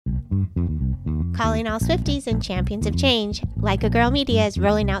Calling all Swifties and champions of change, Like a Girl Media is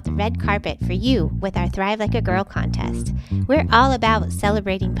rolling out the red carpet for you with our Thrive Like a Girl contest. We're all about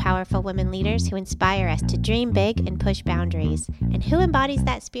celebrating powerful women leaders who inspire us to dream big and push boundaries. And who embodies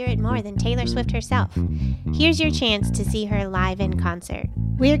that spirit more than Taylor Swift herself? Here's your chance to see her live in concert.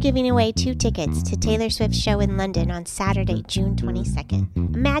 We're giving away 2 tickets to Taylor Swift's show in London on Saturday, June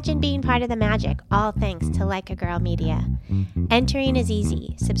 22nd. Imagine being part of the magic, all thanks to Like a Girl Media. Entering is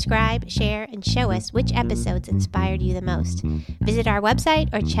easy. Subscribe, share, and show us which episodes inspired you the most. Visit our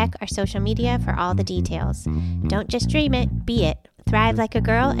website or check our social media for all the details. Don't just dream it, be it. Thrive like a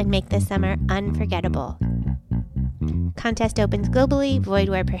girl and make this summer unforgettable. Contest opens globally, void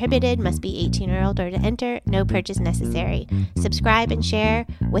where prohibited, must be 18 or older to enter, no purchase necessary. Subscribe and share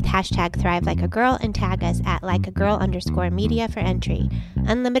with hashtag Thrive Like a Girl and tag us at likeagirl_media for entry.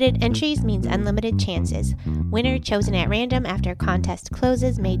 Unlimited entries means unlimited chances. Winner chosen at random after contest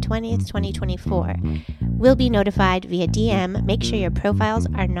closes May 20th, 2024. Will be notified via DM. Make sure your profiles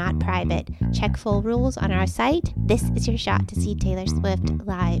are not private. Check full rules on our site. This is your shot to see Taylor Swift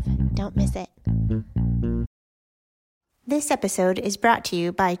live. Don't miss it. This episode is brought to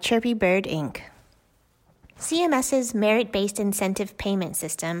you by Chirpy Bird Inc. CMS's Merit-Based Incentive Payment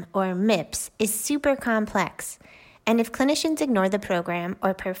System, or MIPS, is super complex, and if clinicians ignore the program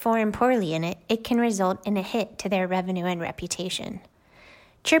or perform poorly in it, it can result in a hit to their revenue and reputation.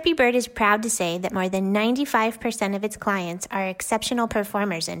 Chirpy Bird is proud to say that more than 95% of its clients are exceptional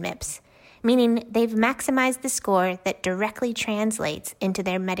performers in MIPS, meaning they've maximized the score that directly translates into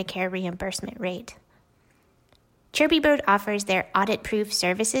their Medicare reimbursement rate. Chirpy Bird offers their audit-proof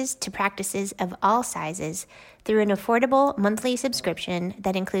services to practices of all sizes through an affordable monthly subscription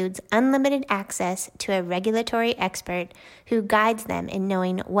that includes unlimited access to a regulatory expert who guides them in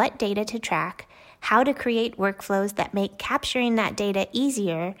knowing what data to track, how to create workflows that make capturing that data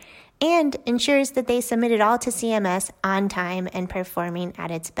easier, and ensures that they submit it all to CMS on time and performing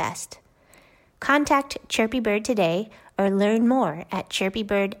at its best. Contact Chirpy Bird today or learn more at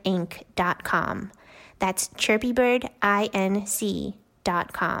chirpybirdinc.com. That's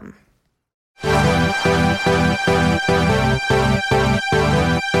chirpybirdinc.com.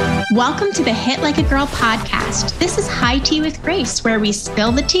 Welcome to the Hit Like a Girl podcast. This is HITea with Grace, where we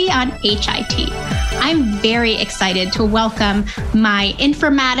spill the tea on HIT. I'm very excited to welcome my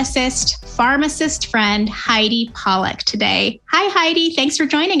informaticist, pharmacist friend, Heidi Polek today. Hi, Heidi. Thanks for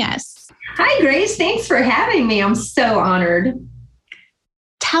joining us. Hi, Grace. Thanks for having me. I'm so honored.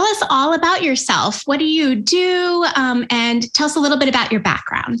 Tell us all about yourself. What do you do? And tell us a little bit about your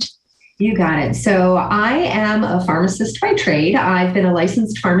background. You got it. So I am a pharmacist by trade. I've been a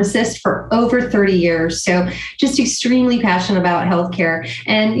licensed pharmacist for over 30 years. So just extremely passionate about healthcare.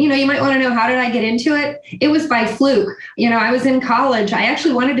 And, you might want to know, how did I get into it? It was by fluke. I was in college. I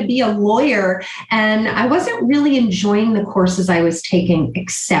actually wanted to be a lawyer, and I wasn't really enjoying the courses I was taking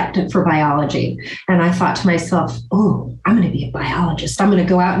except for biology. And I thought to myself, oh, I'm going to be a biologist. I'm going to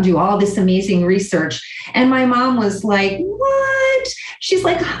go out and do all this amazing research. And my mom was like, what? She's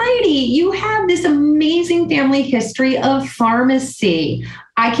like, Heidi, you have this amazing family history of pharmacy.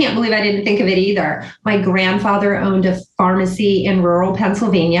 I can't believe I didn't think of it either. My grandfather owned a pharmacy in rural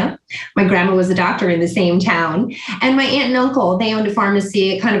Pennsylvania. My grandma was a doctor in the same town. And my aunt and uncle, they owned a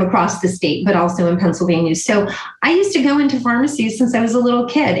pharmacy kind of across the state, but also in Pennsylvania. So I used to go into pharmacies since I was a little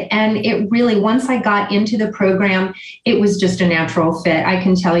kid. And it really, once I got into the program, it was just a natural fit. I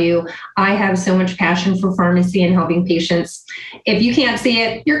can tell you, I have so much passion for pharmacy and helping patients. If you can't see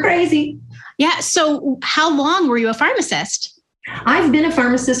it, you're crazy. Yeah. So how long were you a pharmacist? I've been a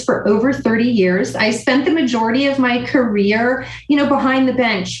pharmacist for over 30 years. I spent the majority of my career, behind the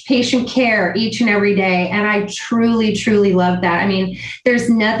bench, patient care each and every day. And I truly, truly love that. I mean, there's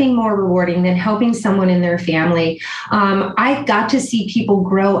nothing more rewarding than helping someone in their family. I got to see people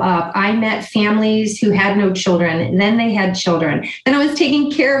grow up. I met families who had no children, and then they had children. Then I was taking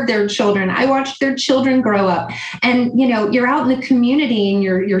care of their children. I watched their children grow up. And, you're out in the community and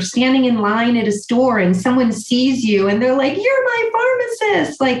you're standing in line at a store and someone sees you and they're like, you're my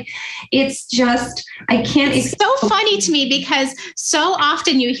pharmacist. Like, it's just, I can't. It's so funny to me because so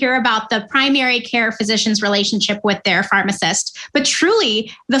often you hear about the primary care physician's relationship with their pharmacist, but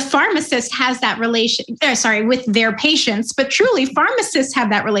truly the pharmacist has that with their patients, but truly pharmacists have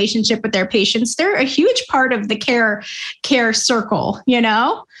that relationship with their patients. They're a huge part of the care circle,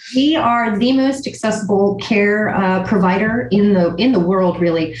 We are the most accessible care provider in the world,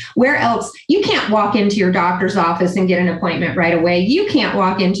 really. Where else? You can't walk into your doctor's office and get an appointment right away. You can't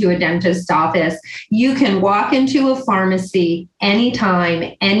walk into a dentist's office. You can walk into a pharmacy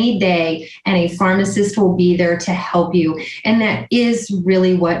anytime, any day, and a pharmacist will be there to help you. And that is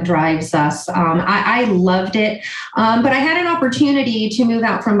really what drives us. I loved it, but I had an opportunity to move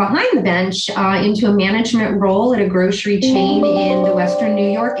out from behind the bench into a management role at a grocery chain in the Western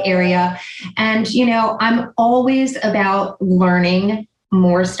New York area. And, I'm always about learning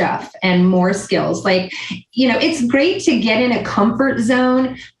more stuff and more skills. Like, it's great to get in a comfort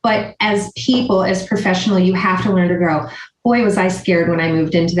zone, but as people, as professional, you have to learn to grow. Boy, was I scared when I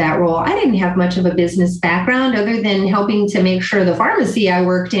moved into that role. I didn't have much of a business background other than helping to make sure the pharmacy I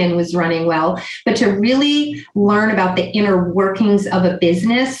worked in was running well. But to really learn about the inner workings of a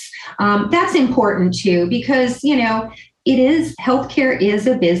business, that's important too, because, healthcare is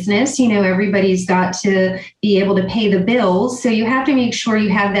a business. Everybody's got to be able to pay the bills. So you have to make sure you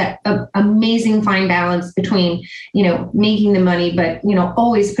have that amazing fine balance between, making the money, but,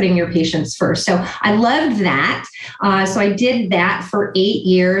 always putting your patients first. So I loved that. So I did that for 8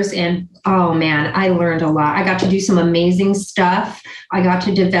 years, and oh man, I learned a lot. I got to do some amazing stuff. I got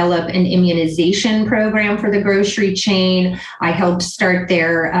to develop an immunization program for the grocery chain. I helped start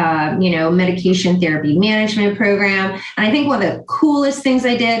their, medication therapy management program. And I think one of the coolest things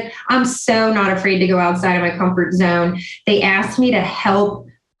I did, I'm so not afraid to go outside of my comfort zone. They asked me to help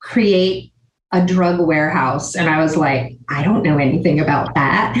create a drug warehouse. And I was like, I don't know anything about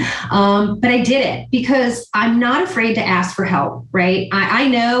that. But I did it because I'm not afraid to ask for help, right? I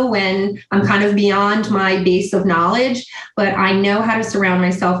know when I'm kind of beyond my base of knowledge, but I know how to surround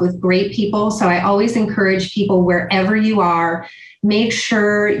myself with great people. So I always encourage people, wherever you are, make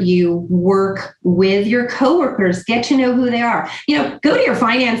sure you work with your coworkers, get to know who they are. Go to your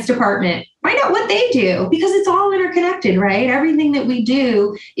finance department, find out what they do, because it's all interconnected, right? Everything that we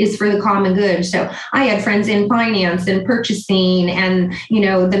do is for the common good. So I had friends in finance and purchasing and,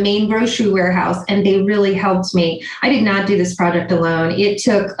 the main grocery warehouse, and they really helped me. I did not do this project alone. It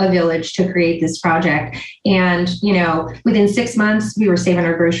took a village to create this project. And, within 6 months, we were saving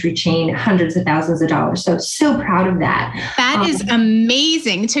our grocery chain hundreds of thousands of dollars. So proud of that. That is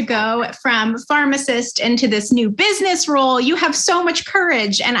amazing to go from pharmacist into this new business role. You have so much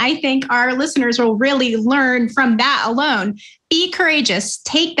courage. And I think our listeners will really learn from that alone. Be courageous,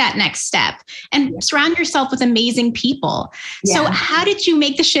 take that next step, and surround yourself with amazing people. Yeah. So how did you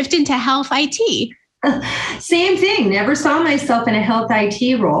make the shift into health IT? Same thing. Never saw myself in a health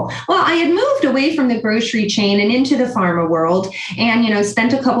IT role. Well, I had moved away from the grocery chain and into the pharma world and,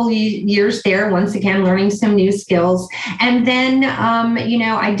 spent a couple of years there, once again, learning some new skills. And then,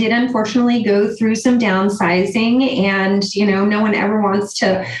 I did unfortunately go through some downsizing and, no one ever wants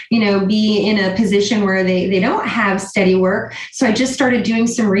to, be in a position where they don't have steady work. So I just started doing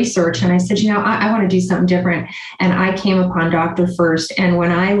some research and I said, I want to do something different. And I came upon DrFirst. And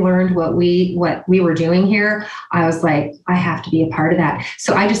when I learned what we were doing here, I was like, I have to be a part of that.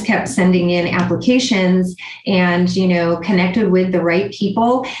 So I just kept sending in applications and, connected with the right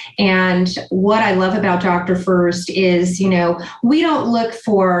people. And what I love about DrFirst is, we don't look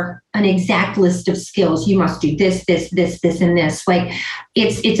for an exact list of skills. You must do this, this, this, this, and this. Like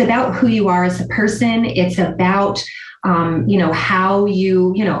it's about who you are as a person. It's about how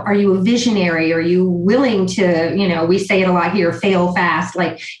you, are you a visionary? Are you willing to, we say it a lot here, fail fast.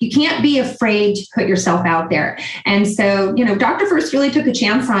 Like you can't be afraid to put yourself out there. And so, DrFirst really took a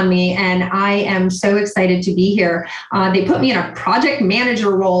chance on me and I am so excited to be here. They put me in a project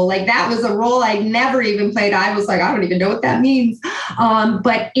manager role. Like that was a role I never even played. I was like, I don't even know what that means.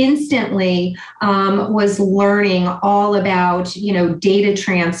 But instantly was learning all about, data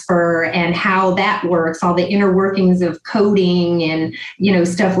transfer and how that works, all the inner workings of coding and,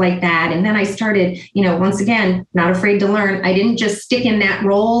 stuff like that. And then I started, once again, not afraid to learn. I didn't just stick in that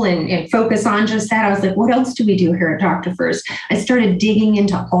role and focus on just that. I was like, what else do we do here at DrFirst? I started digging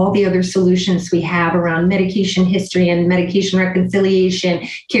into all the other solutions we have around medication history and medication reconciliation,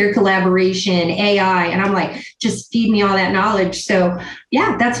 care collaboration, AI. And I'm like, just feed me all that knowledge. So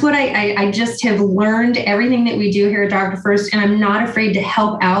yeah, that's what I just have learned everything that we do here at DrFirst. And I'm not afraid to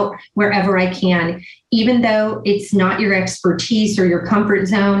help out wherever I can. Even though it's not your expertise or your comfort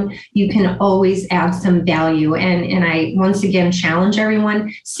zone, you can always add some value. And I, once again, challenge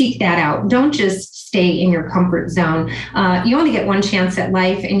everyone, seek that out. Don't just stay in your comfort zone. You only get one chance at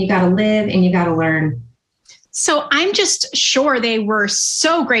life and you got to live and you got to learn. So I'm just sure they were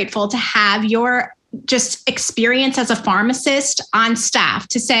so grateful to have your just experience as a pharmacist on staff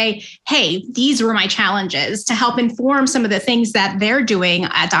to say, hey, these were my challenges, to help inform some of the things that they're doing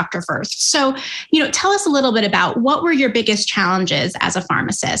at DrFirst. So, tell us a little bit about what were your biggest challenges as a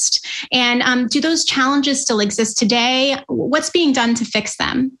pharmacist, and do those challenges still exist today? What's being done to fix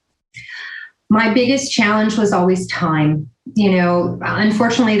them? My biggest challenge was always time.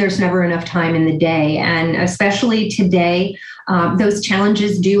 Unfortunately, there's never enough time in the day. And especially today, those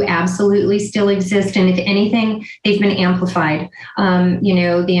challenges do absolutely still exist. And if anything, they've been amplified.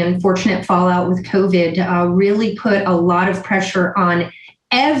 The unfortunate fallout with COVID really put a lot of pressure on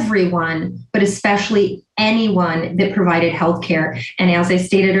everyone, but especially anyone that provided healthcare. And as I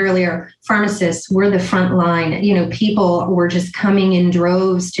stated earlier, pharmacists were the front line. People were just coming in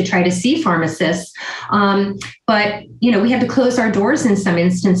droves to try to see pharmacists. But we had to close our doors in some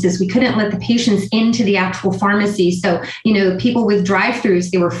instances. We couldn't let the patients into the actual pharmacy. So, people with drive-throughs,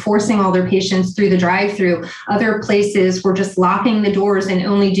 they were forcing all their patients through the drive-through. Other places were just locking the doors and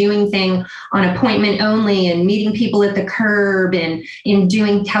only doing things on appointment only, and meeting people at the curb, and in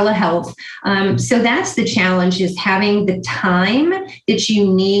doing telehealth. So that's the challenge, is having the time that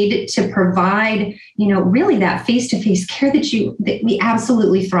you need to provide, really that face-to-face care that we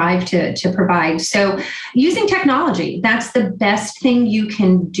absolutely thrive to provide. So using technology, that's the best thing you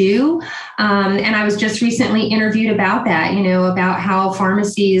can do. And I was just recently interviewed about that, about how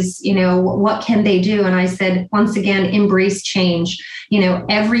pharmacies, what can they do? And I said, once again, embrace change.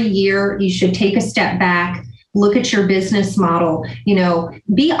 Every year you should take a step back, look at your business model,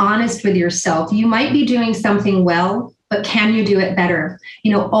 be honest with yourself. You might be doing something well, but can you do it better?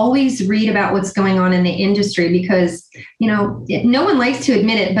 Always read about what's going on in the industry, because, no one likes to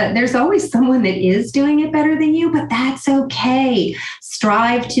admit it, but there's always someone that is doing it better than you, but that's okay.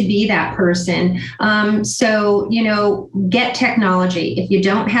 Strive to be that person. So, get technology. If you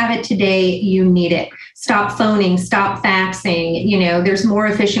don't have it today, you need it. Stop phoning, stop faxing. There's more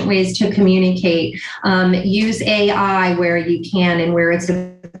efficient ways to communicate. Use AI where you can and where it's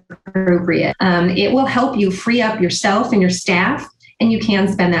appropriate. It will help you free up yourself and your staff, and you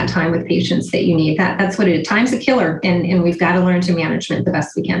can spend that time with patients that you need. That's what it is. Time's a killer, and we've got to learn to manage it the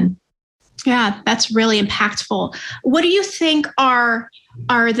best we can. Yeah, that's really impactful. What do you think are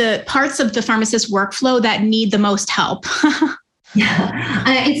the parts of the pharmacist workflow that need the most help? Yeah,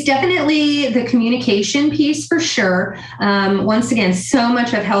 it's definitely the communication piece for sure. Once again, so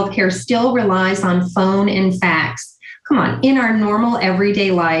much of healthcare still relies on phone and fax. Come on, in our normal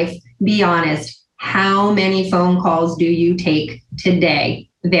everyday life, be honest. How many phone calls do you take today?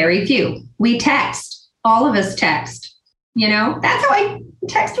 Very few. We text. All of us text. That's how I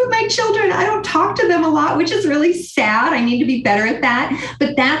text with my children. I don't talk to them a lot, which is really sad. I need to be better at that.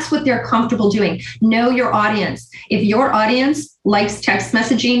 But that's what they're comfortable doing. Know your audience. If your audience likes text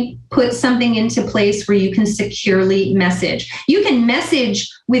messaging, put something into place where you can securely message. You can message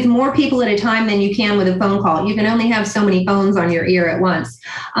with more people at a time than you can with a phone call. You can only have so many phones on your ear at once.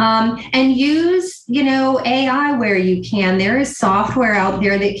 And use, AI where you can. There is software out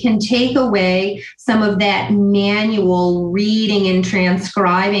there that can take away some of that manual reading and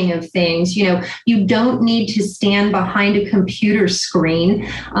transcribing of things. You don't need to stand behind a computer screen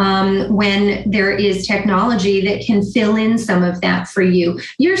when there is technology that can fill in some of that for you.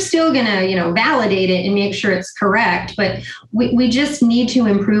 You're still going to, validate it and make sure it's correct, but we just need to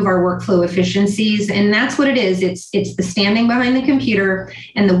improve our workflow efficiencies. And that's what it is. It's the standing behind the computer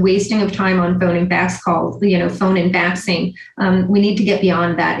and the wasting of time on phone and fax calls, phone and faxing. We need to get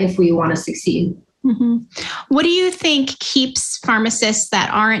beyond that if we want to succeed. Mm-hmm. What do you think keeps pharmacists that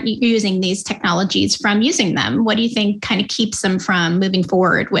aren't using these technologies from using them? What do you think kind of keeps them from moving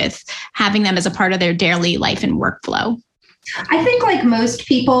forward with having them as a part of their daily life and workflow? I think, like most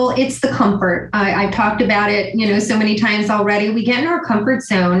people, it's the comfort. I've talked about it, so many times already. We get in our comfort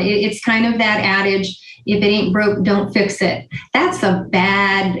zone. It's kind of that adage, if it ain't broke, don't fix it. That's a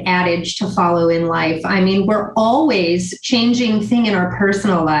bad adage to follow in life. I mean, we're always changing things in our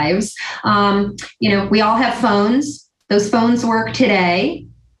personal lives. We all have phones. Those phones work today.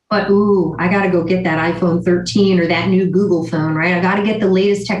 But, I got to go get that iPhone 13 or that new Google phone, right? I got to get the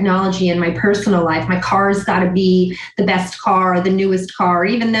latest technology in my personal life. My car's got to be the best car, the newest car.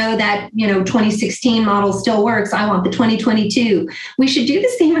 Even though that, 2016 model still works, I want the 2022. We should do the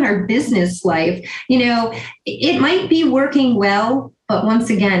same in our business life. It might be working well, But once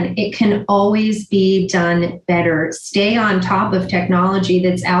again, it can always be done better. Stay on top of technology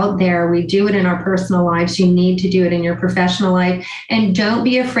that's out there. We do it in our personal lives. You need to do it in your professional life. And don't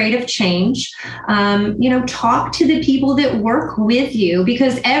be afraid of change. Talk to the people that work with you,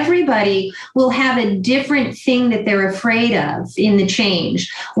 because everybody will have a different thing that they're afraid of in the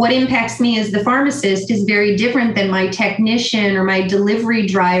change. What impacts me as the pharmacist is very different than my technician or my delivery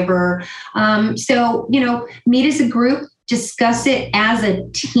driver. Meet as a group, discuss it as a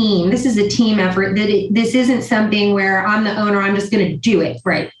team. This is a team effort. This isn't something where I'm the owner, I'm just going to do it,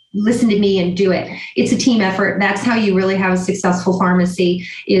 right? Listen to me and do it. It's a team effort. That's how you really have a successful pharmacy,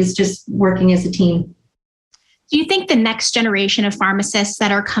 is just working as a team. Do you think the next generation of pharmacists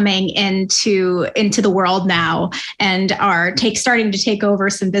that are coming into the world now and are starting to take over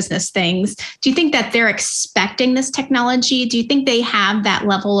some business things, do you think that they're expecting this technology? Do you think they have that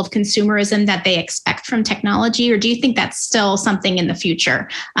level of consumerism that they expect from technology? Or do you think that's still something in the future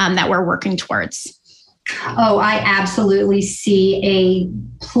that we're working towards? Oh, I absolutely see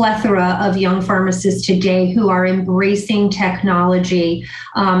a plethora of young pharmacists today who are embracing technology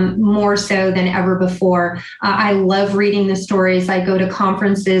more so than ever before. I love reading the stories. I go to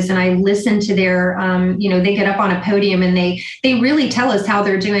conferences and I listen to their, they get up on a podium and they really tell us how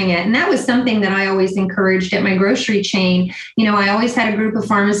they're doing it. And that was something that I always encouraged at my grocery chain. I always had a group of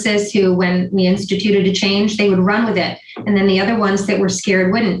pharmacists who, when we instituted a change, they would run with it. And then the other ones that were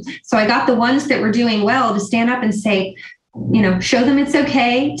scared wouldn't. So I got the ones that were doing well to stand up and say, show them it's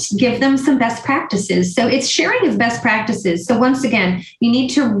okay, give them some best practices. So it's sharing of best practices. So once again, you need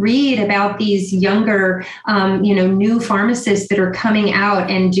to read about these younger, new pharmacists that are coming out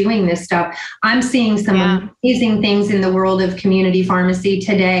and doing this stuff. I'm seeing some amazing things in the world of community pharmacy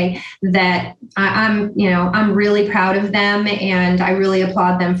today that I'm really proud of them, and I really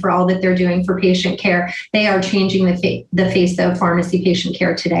applaud them for all that they're doing for patient care. They are changing the face of pharmacy patient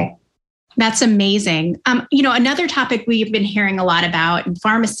care today. That's amazing. Another topic we've been hearing a lot about in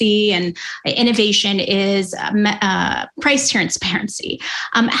pharmacy and innovation is price transparency.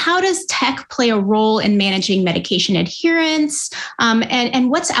 How does tech play a role in managing medication adherence? And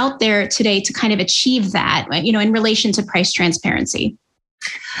what's out there today to kind of achieve that, in relation to price transparency?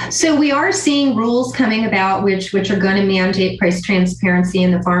 So we are seeing rules coming about which are going to mandate price transparency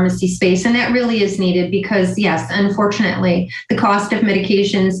in the pharmacy space. And that really is needed because, yes, unfortunately, the cost of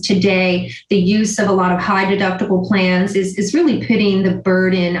medications today, the use of a lot of high deductible plans is really putting the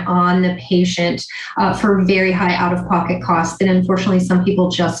burden on the patient for very high out-of-pocket costs that unfortunately some people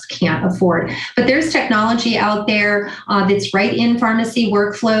just can't afford. But there's technology out there that's right in pharmacy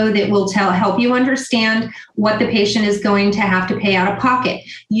workflow that will help you understand what the patient is going to have to pay out of pocket.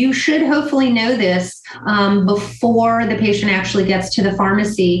 You should hopefully know this before the patient actually gets to the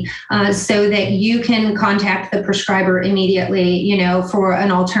pharmacy so that you can contact the prescriber immediately, for an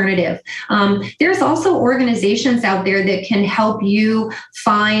alternative. There's also organizations out there that can help you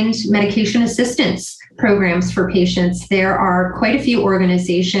find medication assistance programs for patients. There are quite a few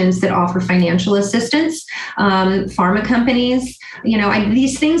organizations that offer financial assistance, pharma companies.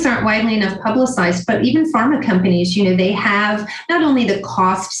 These things aren't widely enough publicized, but even pharma companies, they have not only the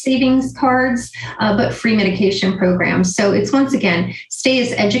cost savings cards, but free medication programs. So it's, once again, stay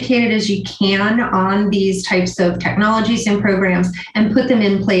as educated as you can on these types of technologies and programs and put them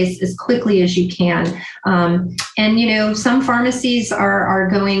in place as quickly as you can. Some pharmacies are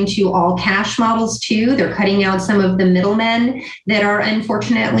going to all cash models too. They're cutting out some of the middlemen that are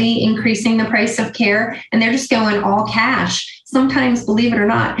unfortunately increasing the price of care, and they're just going all cash. Sometimes, believe it or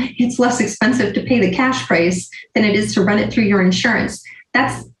not, it's less expensive to pay the cash price than it is to run it through your insurance.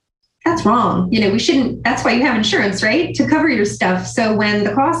 That's wrong. We shouldn't. That's why you have insurance, right? To cover your stuff. So when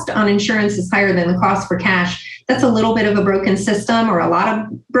the cost on insurance is higher than the cost for cash, that's a little bit of a broken system, or a lot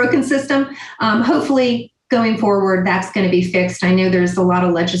of broken system. Hopefully, going forward, that's going to be fixed. I know there's a lot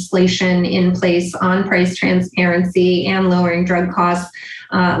of legislation in place on price transparency and lowering drug costs.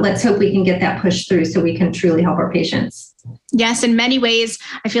 Let's hope we can get that pushed through so we can truly help our patients. Yes, in many ways,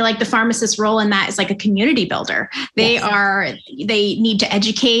 I feel like the pharmacist's role in that is like a community builder. They need to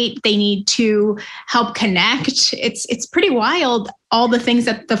educate, they need to help connect. It's pretty wild, all the things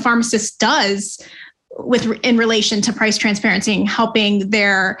that the pharmacist does in relation to price transparency and helping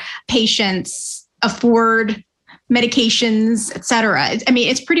their patients afford medications, et cetera.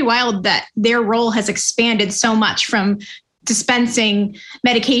 It's pretty wild that their role has expanded so much from dispensing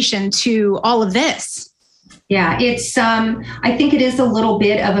medication to all of this. Yeah, it's. I think it is a little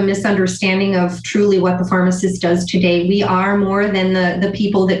bit of a misunderstanding of truly what the pharmacist does today. We are more than the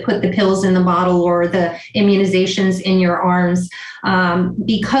people that put the pills in the bottle or the immunizations in your arms.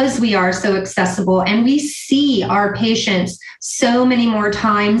 because we are so accessible and we see our patients so many more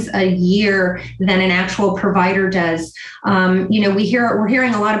times a year than an actual provider does. We're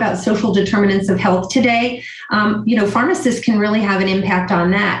hearing a lot about social determinants of health today. Pharmacists can really have an impact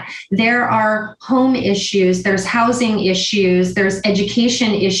on that. There are home issues, there's housing issues, there's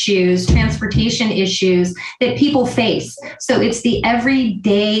education issues, transportation issues that people face. So it's the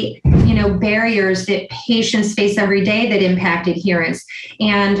everyday, barriers that patients face every day that impact adherence.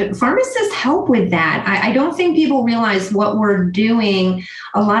 And pharmacists help with that. I don't think people realize what we're doing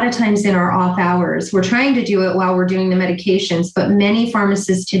a lot of times in our off hours. We're trying to do it while we're doing the medications, but many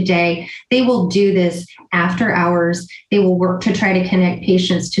pharmacists today, they will do this after hours. They will work to try to connect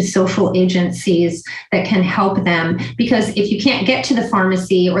patients to social agencies that can help them. Because if you can't get to the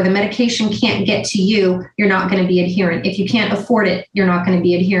pharmacy or the medication can't get to you, you're not going to be adherent. If you can't afford it, you're not going to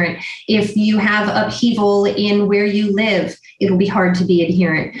be adherent. If you have upheaval in where you live, it'll be hard to be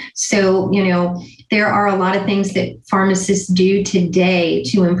adherent. So, there are a lot of things that pharmacists do today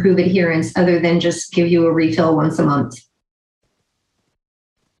to improve adherence other than just give you a refill once a month.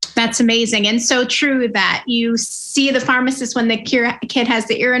 That's amazing. And so true that you see the pharmacist when the kid has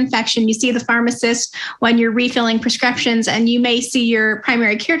the ear infection, you see the pharmacist when you're refilling prescriptions, and you may see your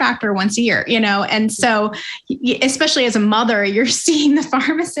primary care doctor once a year, and so especially as a mother, you're seeing the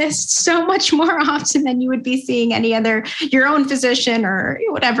pharmacist so much more often than you would be seeing your own physician or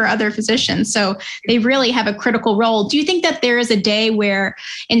whatever other physician. So they really have a critical role. Do you think that there is a day where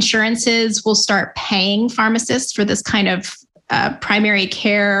insurances will start paying pharmacists for this kind of primary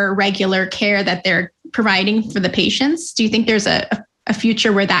care, regular care that they're providing for the patients? Do you think there's a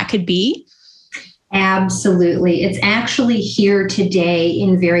future where that could be? Absolutely. It's actually here today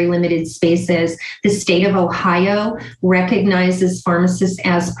in very limited spaces. The state of Ohio recognizes pharmacists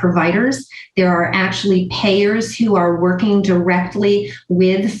as providers. There are actually payers who are working directly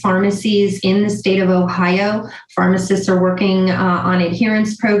with pharmacies in the state of Ohio. Pharmacists are working on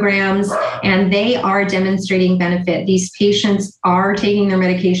adherence programs, and they are demonstrating benefit. These patients are taking their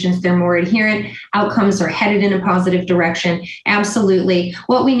medications. They're more adherent. Outcomes are headed in a positive direction. Absolutely.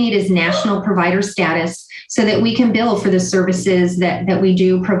 What we need is national provider status so that we can bill for the services that we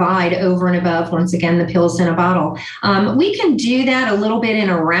do provide over and above, once again, the pills in a bottle. We can do that a little bit in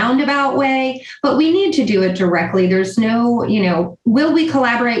a roundabout way, but we need to do it directly. There's no, will we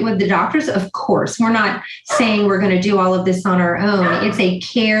collaborate with the doctors? Of course. We're not saying we're going to do all of this on our own. It's a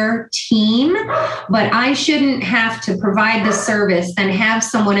care team, but I shouldn't have to provide the service and have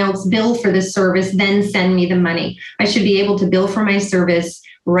someone else bill for the service, then send me the money. I should be able to bill for my service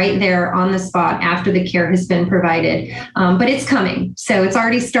right there on the spot after the care has been provided. But it's coming. So it's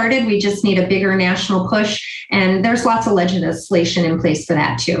already started. We just need a bigger national push. And there's lots of legislation in place for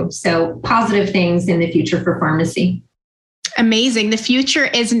that too. So positive things in the future for pharmacy. Amazing. The future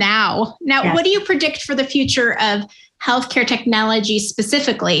is now. Now, Yes. What do you predict for the future of healthcare technology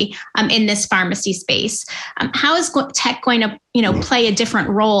specifically in this pharmacy space? How is tech going to, play a different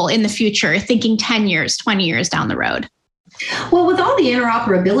role in the future, thinking 10 years, 20 years down the road? Well, with all the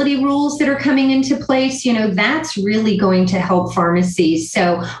interoperability rules that are coming into place, that's really going to help pharmacies.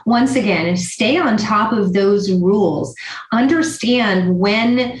 So once again, stay on top of those rules. Understand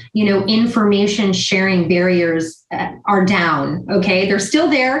when, information sharing barriers are down. Okay. They're still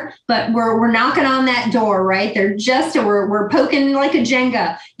there, but we're knocking on that door, right? We're poking like a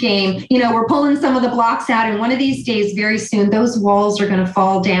Jenga game. We're pulling some of the blocks out, and one of these days, very soon, those walls are going to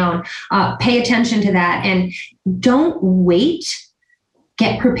fall down. Pay attention to that. And don't wait.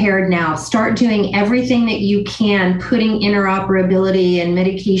 Get prepared now. Start doing everything that you can, putting interoperability and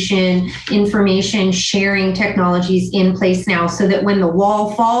medication information sharing technologies in place now so that when the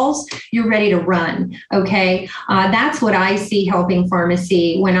wall falls, you're ready to run. Okay. That's what I see helping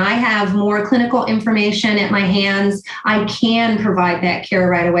pharmacy. When I have more clinical information at my hands, I can provide that care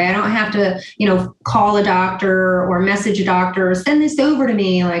right away. I don't have to, call a doctor or message a doctor or send this over to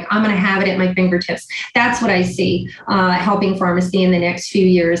me. Like, I'm going to have it at my fingertips. That's what I see helping pharmacy in the next few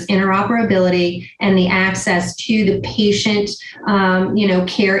years: interoperability and the access to the patient,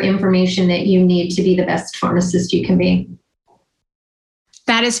 care information that you need to be the best pharmacist you can be.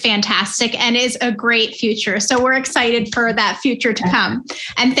 That is fantastic and is a great future. So we're excited for that future to come.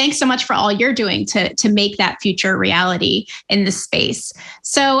 And thanks so much for all you're doing to make that future reality in this space.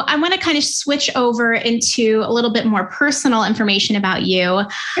 So I want to kind of switch over into a little bit more personal information about you.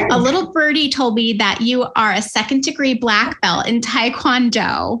 Sure. A little birdie told me that you are a second-degree black belt in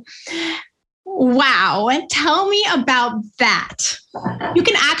Taekwondo. Wow. Tell me about that. You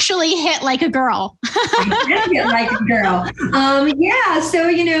can actually hit like a girl. I can hit like a girl. Yeah.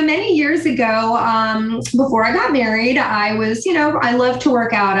 So, many years ago, before I got married, I was, I love to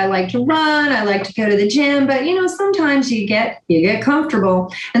work out. I like to run. I like to go to the gym. But, sometimes you get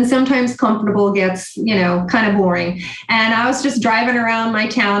comfortable, and sometimes comfortable gets, kind of boring. And I was just driving around my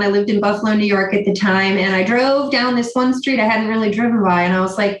town. I lived in Buffalo, New York at the time. And I drove down this one street I hadn't really driven by. And I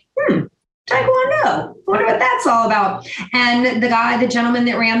was like, Taekwondo. I wonder what that's all about. And the gentleman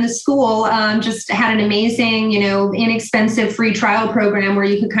that ran the school just had an amazing, inexpensive free trial program where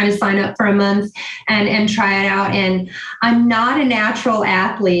you could kind of sign up for a month and try it out. And I'm not a natural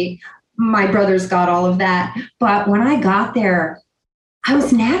athlete. My brother's got all of that. But when I got there, I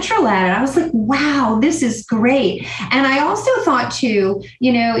was natural at it. I was like, wow, this is great. And I also thought too,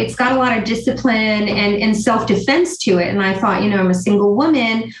 it's got a lot of discipline and self-defense to it. And I thought, I'm a single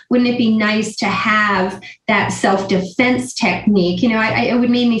woman. Wouldn't it be nice to have that self-defense technique? It would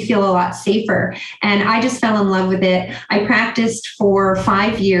make me feel a lot safer. And I just fell in love with it. I practiced for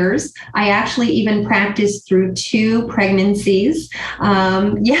 5 years. I actually even practiced through 2 pregnancies.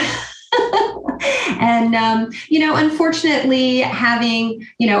 And, unfortunately, having,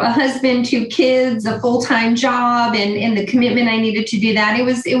 a husband, 2 kids, a full-time job, and the commitment I needed to do that,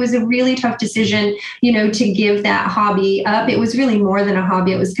 it was a really tough decision, to give that hobby up. It was really more than a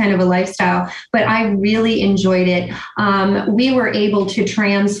hobby. It was kind of a lifestyle, but I really enjoyed it. We were able to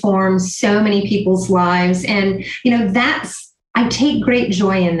transform so many people's lives. And, I take great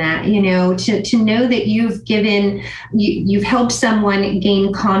joy in that, to know that you've helped someone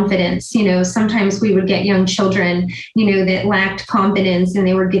gain confidence. Sometimes we would get young children, that lacked confidence and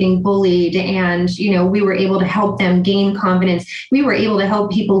they were getting bullied, and, we were able to help them gain confidence. We were able to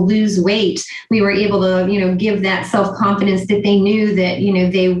help people lose weight. We were able to, give that self-confidence that they knew that,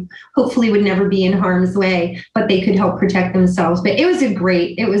 they hopefully would never be in harm's way, but they could help protect themselves. But it was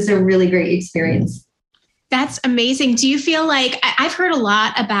a really great experience. That's amazing. Do you feel like I've heard a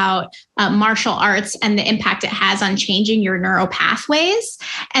lot about martial arts and the impact it has on changing your neural pathways?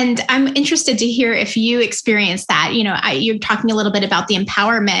 And I'm interested to hear if you experienced that. You're talking a little bit about the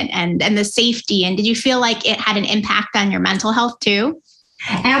empowerment and the safety. And did you feel like it had an impact on your mental health too?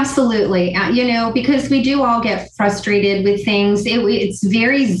 Absolutely. Because we do all get frustrated with things. It's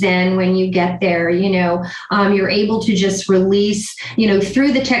very zen when you get there, you're able to just release,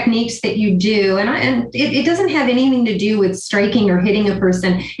 through the techniques that you do. And it doesn't have anything to do with striking or hitting a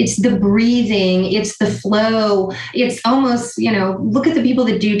person. It's the breathing, it's the flow. It's almost, look at the people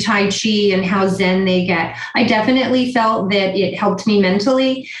that do Tai Chi and how zen they get. I definitely felt that it helped me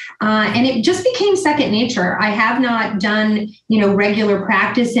mentally. And it just became second nature. I have not done, regular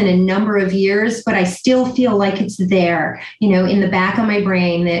practice in a number of years, but I still feel like it's there, in the back of my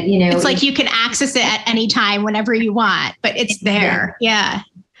brain that, it's like you can access it at any time, whenever you want, but it's there. Yeah.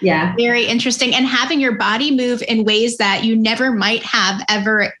 Yeah. Very interesting. And having your body move in ways that you never might have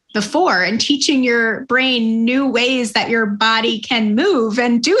ever before, and teaching your brain new ways that your body can move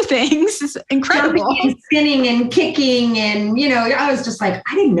and do things is incredible. Jumping and spinning and kicking. And, I was just like,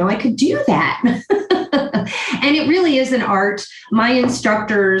 I didn't know I could do that. And it really is an art. My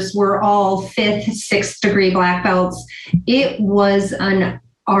instructors were all 5th, 6th degree black belts. It was an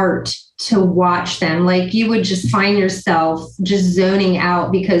art to watch them. Like, you would just find yourself just zoning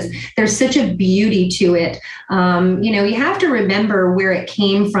out because there's such a beauty to it. You have to remember where it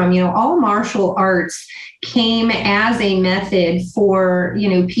came from. All martial arts came as a method for,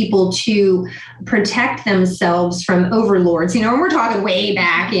 people to protect themselves from overlords, and we're talking way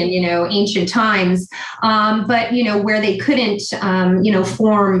back in, ancient times, but, where they couldn't,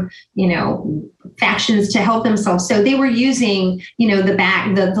 form, factions to help themselves. So they were using,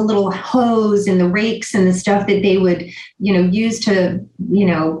 the little hose and the rakes and the stuff that they would, use to,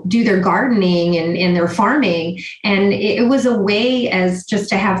 do their gardening and their farming. And it was a way as just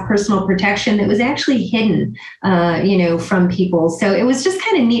to have personal protection that was actually hidden, from people. So it was just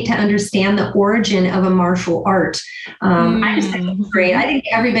kind of neat to understand the origin of a martial art. I just think it's great. I think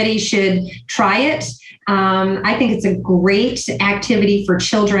everybody should try it. I think it's a great activity for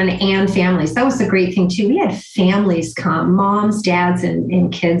children and families. That was the great thing too. We had families come, moms, dads,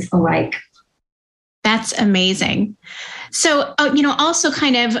 and kids alike. That's amazing. So, also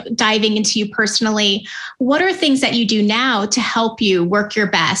kind of diving into you personally, what are things that you do now to help you work your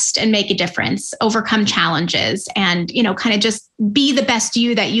best and make a difference, overcome challenges, and, kind of just be the best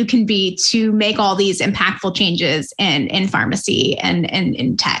you that you can be to make all these impactful changes in pharmacy and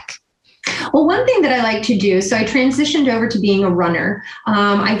in tech? Well, one thing that I like to do, so I transitioned over to being a runner.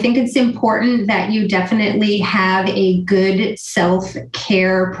 I think it's important that you definitely have a good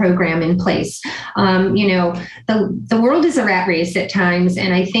self-care program in place. The world is a rat race at times,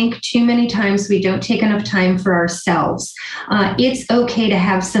 and I think too many times we don't take enough time for ourselves. It's okay to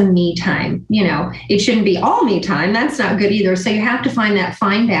have some me time. It shouldn't be all me time. That's not good either. So you have to find that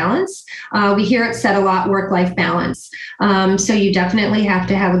fine balance. We hear it said a lot, work-life balance. So you definitely have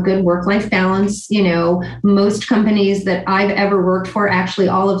to have a good work-life balance. Most companies that I've ever worked for, actually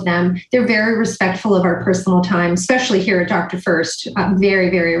all of them, they're very respectful of our personal time, especially here at DrFirst. Very,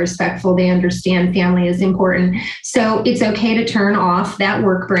 very respectful. They understand family is important. So it's okay to turn off that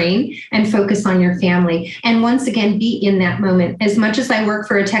work brain and focus on your family. And once again, be in that moment. As much as I work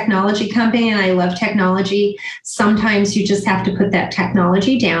for a technology company and I love technology, sometimes you just have to put that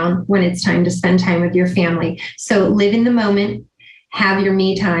technology down when it's time to spend time with your family. So live in the moment. Have your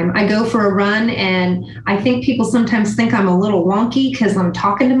me time. I go for a run, and I think people sometimes think I'm a little wonky because I'm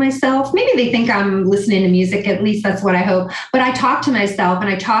talking to myself. Maybe they think I'm listening to music. At least that's what I hope. But I talk to myself and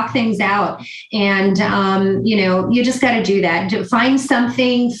I talk things out. And, you just got to do that. Find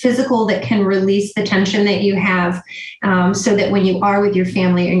something physical that can release the tension that you have, so that when you are with your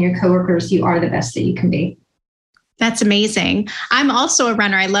family and your coworkers, you are the best that you can be. That's amazing. I'm also a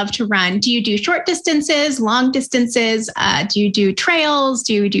runner. I love to run. Do you do short distances, long distances? Do you do trails?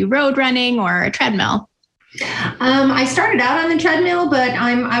 Do you do road running or a treadmill? I started out on the treadmill, but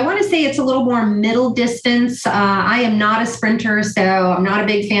I want to say it's a little more middle distance. I am not a sprinter, so I'm not a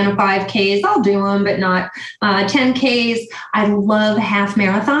big fan of 5Ks. I'll do them, but not 10Ks. I love half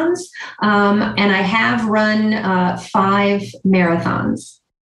marathons, and I have run 5 marathons.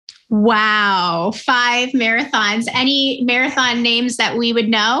 Wow. 5 marathons. Any marathon names that we would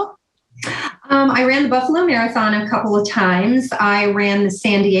know? I ran the Buffalo Marathon a couple of times. I ran the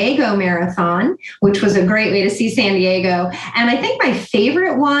San Diego Marathon, which was a great way to see San Diego. And I think my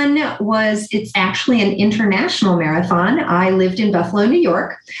favorite one it's actually an international marathon. I lived in Buffalo, New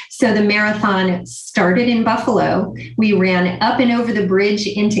York. So the marathon started in Buffalo. We ran up and over the bridge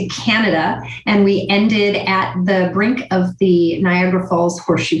into Canada, and we ended at the brink of the Niagara Falls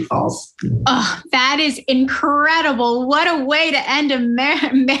Horseshoe Falls. Oh, that is incredible. What a way to end a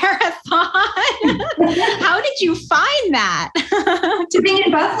marathon. How did you find that? To be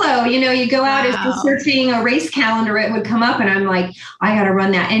in Buffalo, you go out as you're searching a race calendar, it would come up, and I'm like, I got to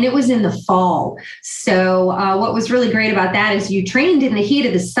run that. And it was in the fall. So what was really great about that is you trained in the heat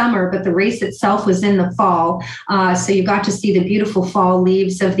of the summer, but the race itself was in the fall. So you got to see the beautiful fall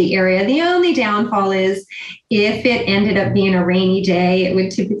leaves of the area. The only downfall is if it ended up being a rainy day, it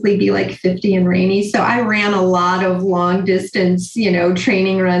would typically be like 50 and rainy. So I ran a lot of long distance,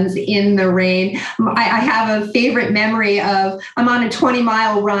 training runs in the rain. I have a favorite memory of, I'm on a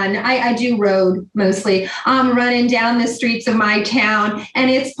 20-mile run. I do road mostly. I'm running down the streets of my town, and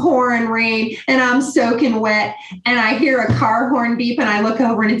it's pouring rain, and I'm soaking wet, and I hear a car horn beep, and I look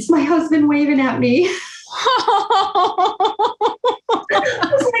over, and it's my husband waving at me. I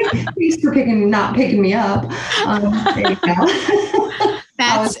was like, thanks for not picking me up. There you go.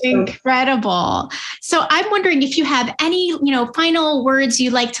 That's incredible. So I'm wondering if you have any, final words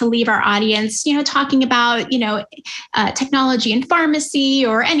you'd like to leave our audience, talking about, technology and pharmacy,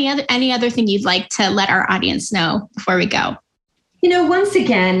 or any other thing you'd like to let our audience know before we go. Once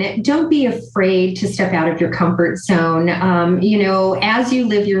again, don't be afraid to step out of your comfort zone. As you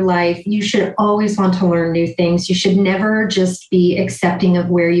live your life, you should always want to learn new things. You should never just be accepting of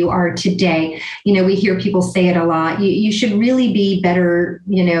where you are today. We hear people say it a lot. You should really be better,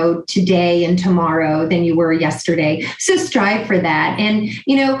 today and tomorrow than you were yesterday. So strive for that. And,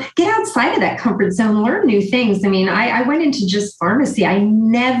 get outside of that comfort zone, learn new things. I went into just pharmacy. I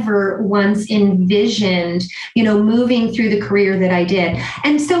never once envisioned, moving through the career that I did.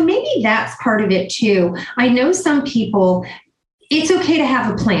 And so maybe that's part of it too. I know some people, it's okay to have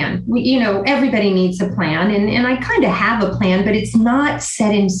a plan. Everybody needs a plan, and I kind of have a plan, but it's not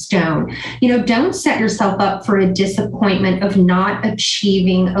set in stone. Don't set yourself up for a disappointment of not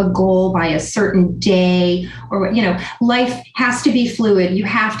achieving a goal by a certain day, or, life has to be fluid. You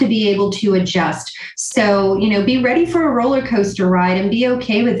have to be able to adjust. So, be ready for a roller coaster ride and be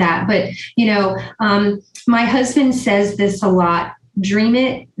okay with that. But, my husband says this a lot: dream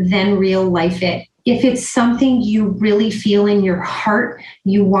it, then real life it. If it's something you really feel in your heart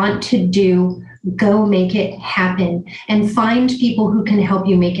you want to do, go make it happen and find people who can help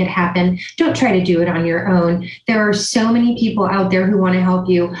you make it happen. Don't try to do it on your own. There are so many people out there who want to help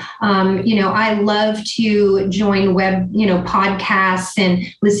you. I love to join podcasts and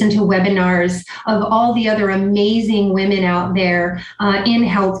listen to webinars of all the other amazing women out there in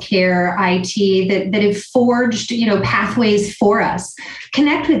healthcare, IT, that have forged, pathways for us.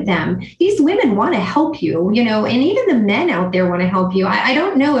 Connect with them. These women want to help you, and even the men out there want to help you. I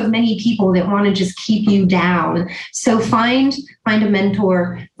don't know of many people that want to just keep you down. So find a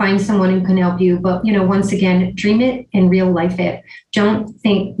mentor, find someone who can help you. But, once again, dream it and real life it. Don't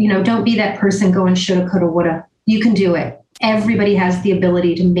think, don't be that person going shoulda, coulda, woulda. You can do it. Everybody has the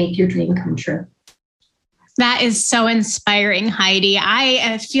ability to make your dream come true. That is so inspiring, Heidi.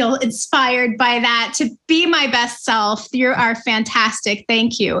 I feel inspired by that to be my best self. You are fantastic.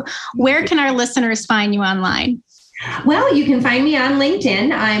 Thank you. Where can our listeners find you online? Well, you can find me on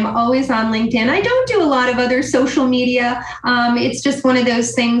LinkedIn. I'm always on LinkedIn. I don't do a lot of other social media. It's just one of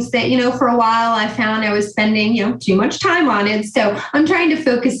those things that, for a while I found I was spending, too much time on it. So I'm trying to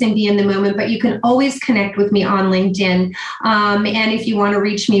focus and be in the moment, but you can always connect with me on LinkedIn. And if you want to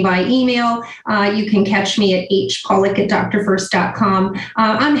reach me by email, you can catch me at hpolek@DrFirst.com.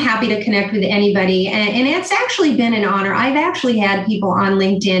 I'm happy to connect with anybody. And it's actually been an honor. I've actually had people on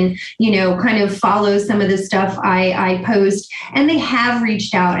LinkedIn, kind of follow some of the stuff I post, and they have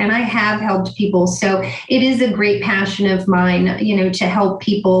reached out and I have helped people. So it is a great passion of mine, to help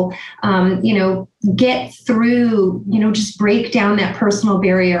people, get through, just break down that personal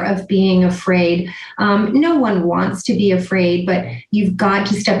barrier of being afraid. No one wants to be afraid, but you've got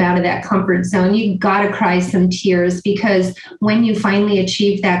to step out of that comfort zone. You've got to cry some tears, because when you finally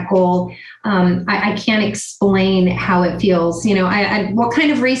achieve that goal, I can't explain how it feels. What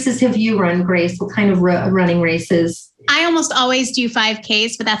kind of races have you run, Grace? What kind of running races? I almost always do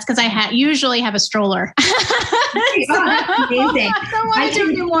 5Ks, but that's because I usually have a stroller. Oh, that's amazing. I want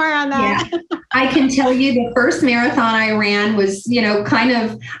to do more on that. Yeah. I can tell you the first marathon I ran was,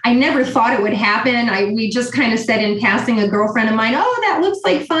 I never thought it would happen. We just kind of said in passing, a girlfriend of mine, oh, that looks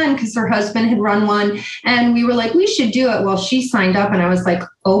like fun, because her husband had run one. And we were like, we should do it. Well, she signed up and I was like,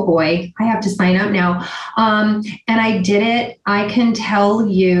 oh boy, I have to sign up now. And I did it. I can tell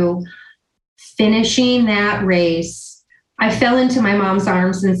you, finishing that race, I fell into my mom's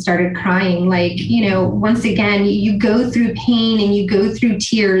arms and started crying. Once again, you go through pain and you go through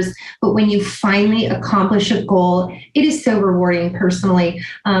tears, but when you finally accomplish a goal, it is so rewarding personally.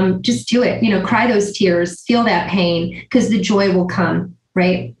 Just do it, cry those tears, feel that pain, because the joy will come,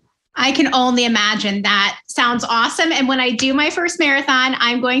 right? I can only imagine. That sounds awesome. And when I do my first marathon,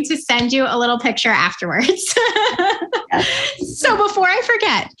 I'm going to send you a little picture afterwards. Yes. So before I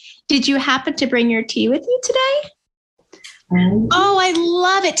forget, did you happen to bring your tea with you today? Oh, I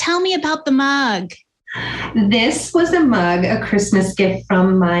love it. Tell me about the mug. This was a mug, a Christmas gift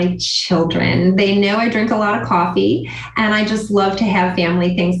from my children. They know I drink a lot of coffee, and I just love to have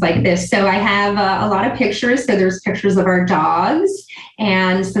family things like this. So I have a lot of pictures. So there's pictures of our dogs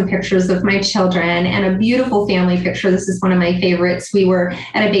and some pictures of my children and a beautiful family picture. This is one of my favorites. We were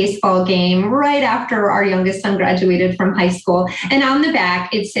at a baseball game right after our youngest son graduated from high school. And on the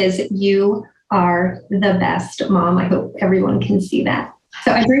back, it says, "You are the best, Mom." I hope everyone can see that.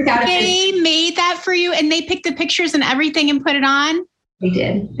 So I drink out of it. They made that for you, and they picked the pictures and everything and put it on? They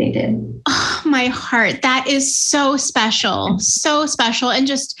did. Oh, my heart. That is so special. So special. And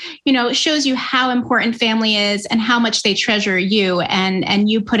just, it shows you how important family is and how much they treasure you and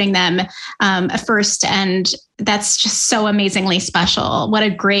you putting them first. And that's just so amazingly special. What a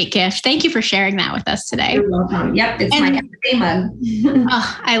great gift. Thank you for sharing that with us today. You're welcome. Yep. It's my everyday mug.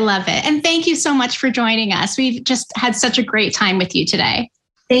 Oh, I love it. And thank you so much for joining us. We've just had such a great time with you today.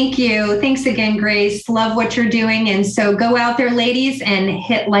 Thank you. Thanks again, Grace. Love what you're doing. And so go out there, ladies, and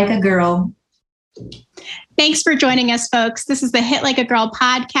hit like a girl. Thanks for joining us, folks. This is the Hit Like a Girl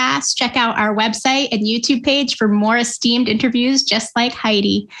podcast. Check out our website and YouTube page for more esteemed interviews just like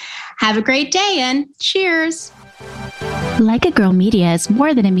Heidi. Have a great day and cheers. Like a Girl Media is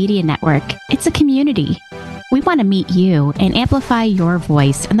more than a media network. It's a community. We want to meet you and amplify your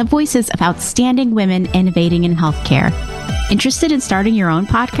voice and the voices of outstanding women innovating in healthcare. Interested in starting your own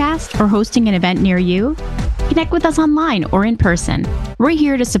podcast or hosting an event near you? Connect with us online or in person. We're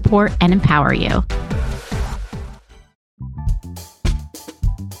here to support and empower you.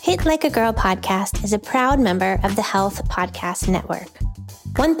 Hit Like a Girl podcast is a proud member of the Health Podcast Network.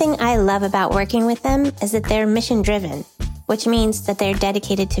 One thing I love about working with them is that they're mission-driven, which means that they're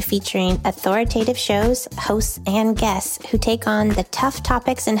dedicated to featuring authoritative shows, hosts, and guests who take on the tough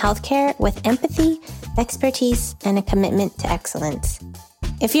topics in healthcare with empathy, expertise, and a commitment to excellence.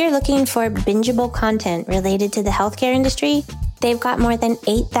 If you're looking for bingeable content related to the healthcare industry, they've got more than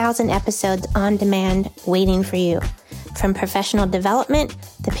 8,000 episodes on demand waiting for you. From professional development,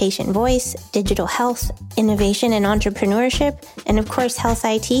 the patient voice, digital health, innovation and entrepreneurship, and of course, health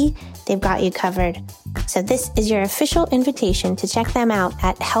IT, they've got you covered. So this is your official invitation to check them out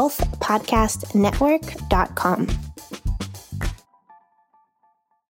at healthpodcastnetwork.com.